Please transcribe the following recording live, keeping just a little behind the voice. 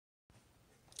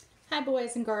Hi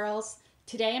boys and girls.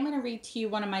 Today I'm going to read to you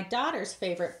one of my daughter's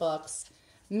favorite books,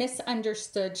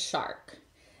 Misunderstood Shark.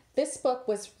 This book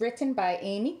was written by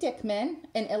Amy Dickman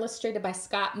and illustrated by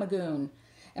Scott Magoon.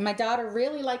 And my daughter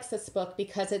really likes this book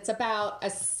because it's about a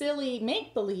silly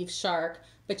make-believe shark,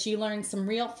 but you learn some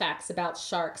real facts about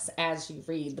sharks as you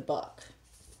read the book.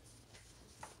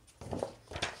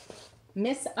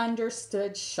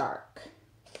 Misunderstood Shark,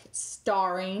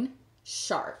 starring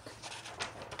Shark.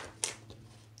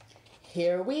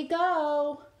 Here we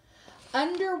go.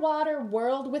 Underwater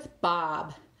World with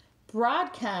Bob,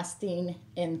 broadcasting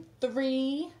in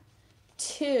 3,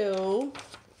 2,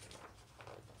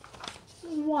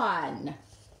 1.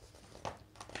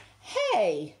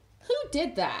 Hey, who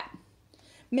did that?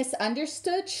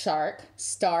 Misunderstood Shark,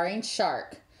 starring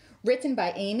Shark. Written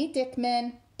by Amy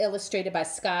Dickman, illustrated by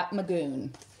Scott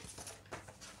Magoon.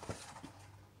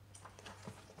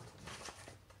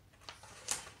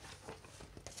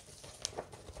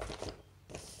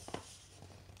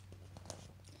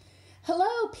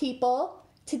 Hello, people.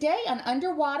 Today on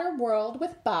Underwater World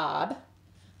with Bob,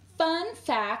 fun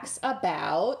facts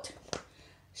about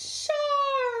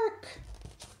shark.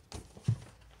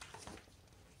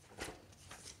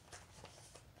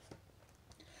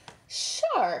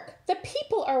 Shark, the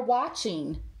people are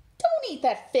watching. Don't eat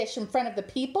that fish in front of the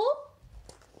people.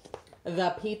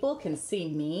 The people can see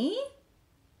me.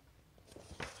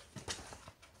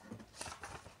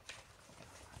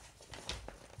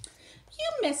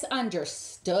 You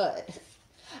misunderstood.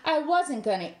 I wasn't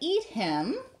gonna eat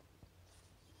him.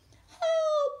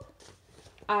 Help!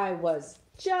 I was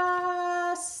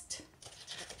just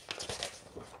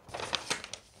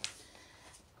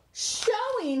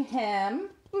showing him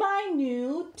my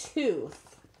new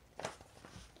tooth.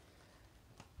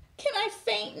 Can I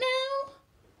faint now?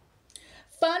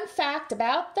 Fun fact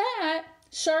about that,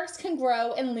 sharks can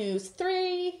grow and lose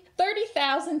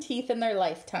 30,000 teeth in their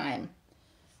lifetime.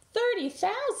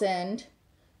 30,000?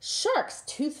 Shark's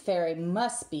tooth fairy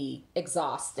must be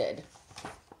exhausted.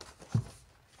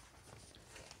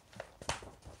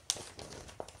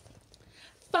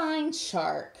 Fine,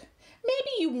 Shark.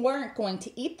 Maybe you weren't going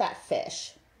to eat that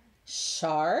fish.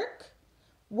 Shark?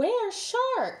 Where's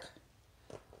Shark?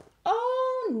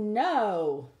 Oh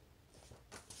no.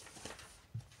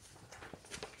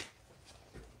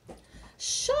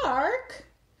 Shark?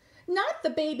 Not the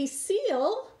baby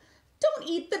seal. Don't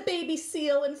eat the baby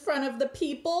seal in front of the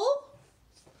people.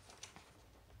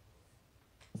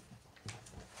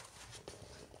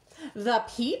 The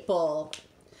people?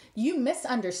 You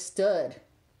misunderstood.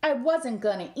 I wasn't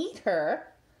gonna eat her.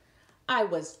 I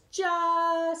was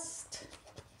just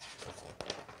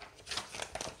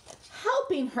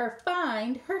helping her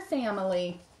find her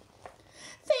family.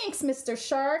 Thanks, Mr.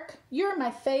 Shark. You're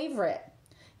my favorite.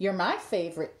 You're my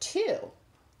favorite too.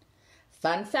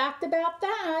 Fun fact about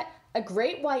that, a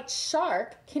great white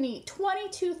shark can eat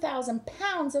 22,000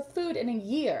 pounds of food in a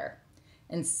year,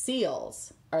 and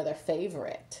seals are their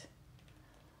favorite.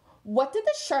 What did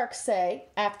the shark say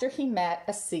after he met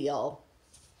a seal?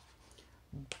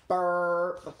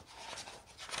 Burp.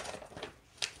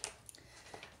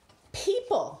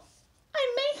 People,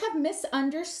 I may have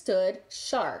misunderstood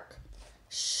Shark.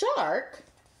 Shark?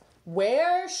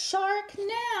 Where's Shark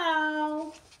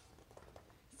now?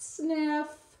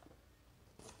 Sniff.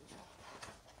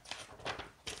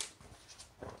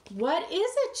 What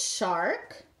is it,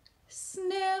 Shark?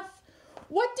 Sniff.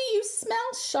 What do you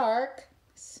smell, Shark?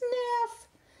 Sniff.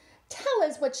 Tell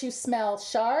us what you smell,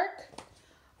 Shark.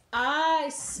 I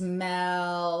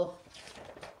smell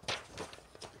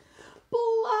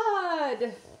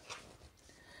blood.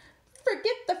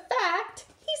 Forget the fact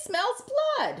he smells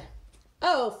blood.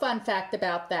 Oh, fun fact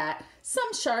about that.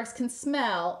 Some sharks can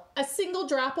smell a single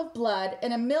drop of blood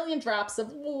and 1,000,000 drops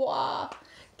of water.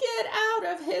 Get out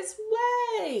of his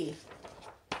way.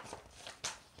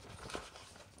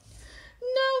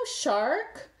 No,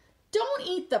 Shark. Don't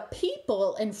eat the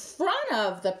people in front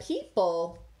of the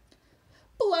people.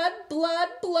 Blood, blood,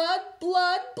 blood,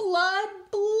 blood, blood,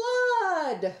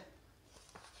 blood.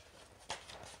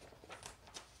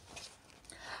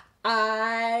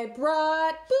 I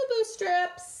brought boo-boo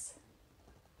strips.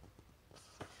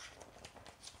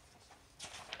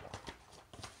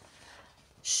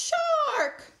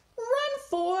 Shark, run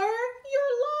for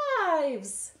your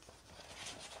lives.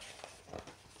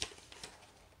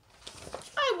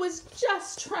 I was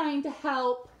just trying to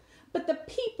help, but the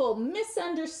people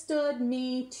misunderstood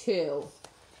me too.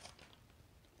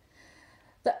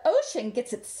 The ocean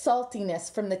gets its saltiness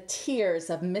from the tears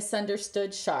of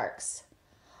misunderstood sharks.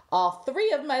 All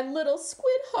 3 of my little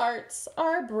squid hearts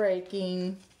are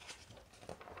breaking.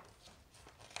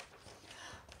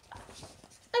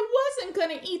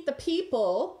 going to eat the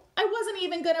people. I wasn't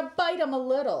even going to bite them a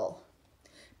little.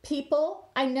 People,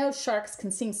 I know sharks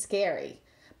can seem scary,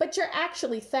 but you're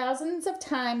actually thousands of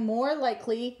times more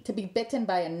likely to be bitten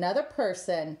by another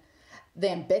person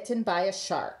than bitten by a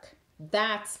shark.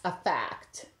 That's a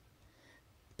fact.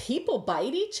 People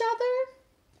bite each other?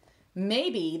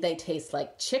 Maybe they taste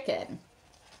like chicken.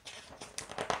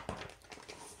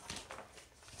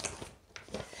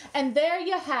 And there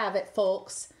you have it,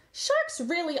 folks. Sharks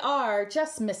really are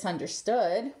just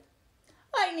misunderstood.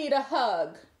 I need a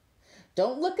hug.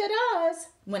 Don't look at us.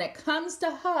 When it comes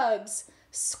to hugs,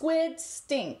 squids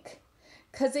stink.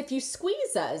 'Cause if you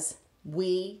squeeze us,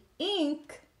 we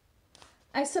ink.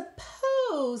 I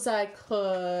suppose I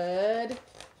could.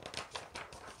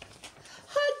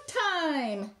 Hug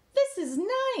time. This is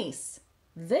nice.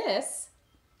 This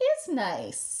is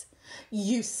nice.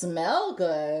 You smell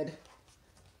good.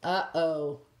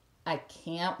 Uh-oh, I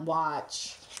can't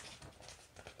watch.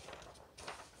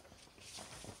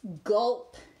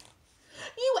 Gulp.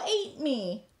 You ate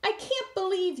me. I can't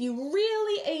believe you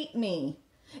really ate me.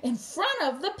 In front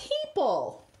of the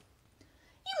people.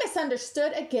 You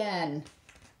misunderstood again.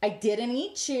 I didn't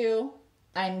eat you.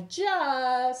 I'm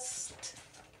just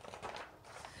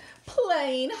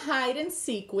playing hide and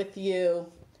seek with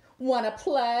you. Wanna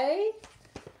play?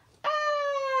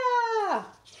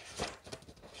 Ah!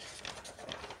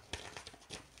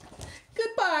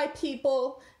 Goodbye,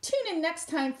 people. Tune in next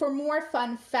time for more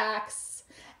fun facts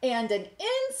and an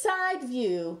inside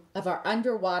view of our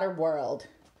underwater world.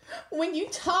 When you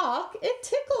talk, it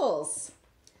tickles.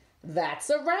 That's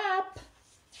a wrap.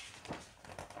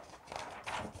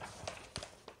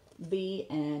 The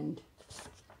end.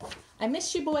 I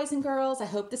miss you, boys and girls. I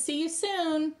hope to see you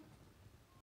soon.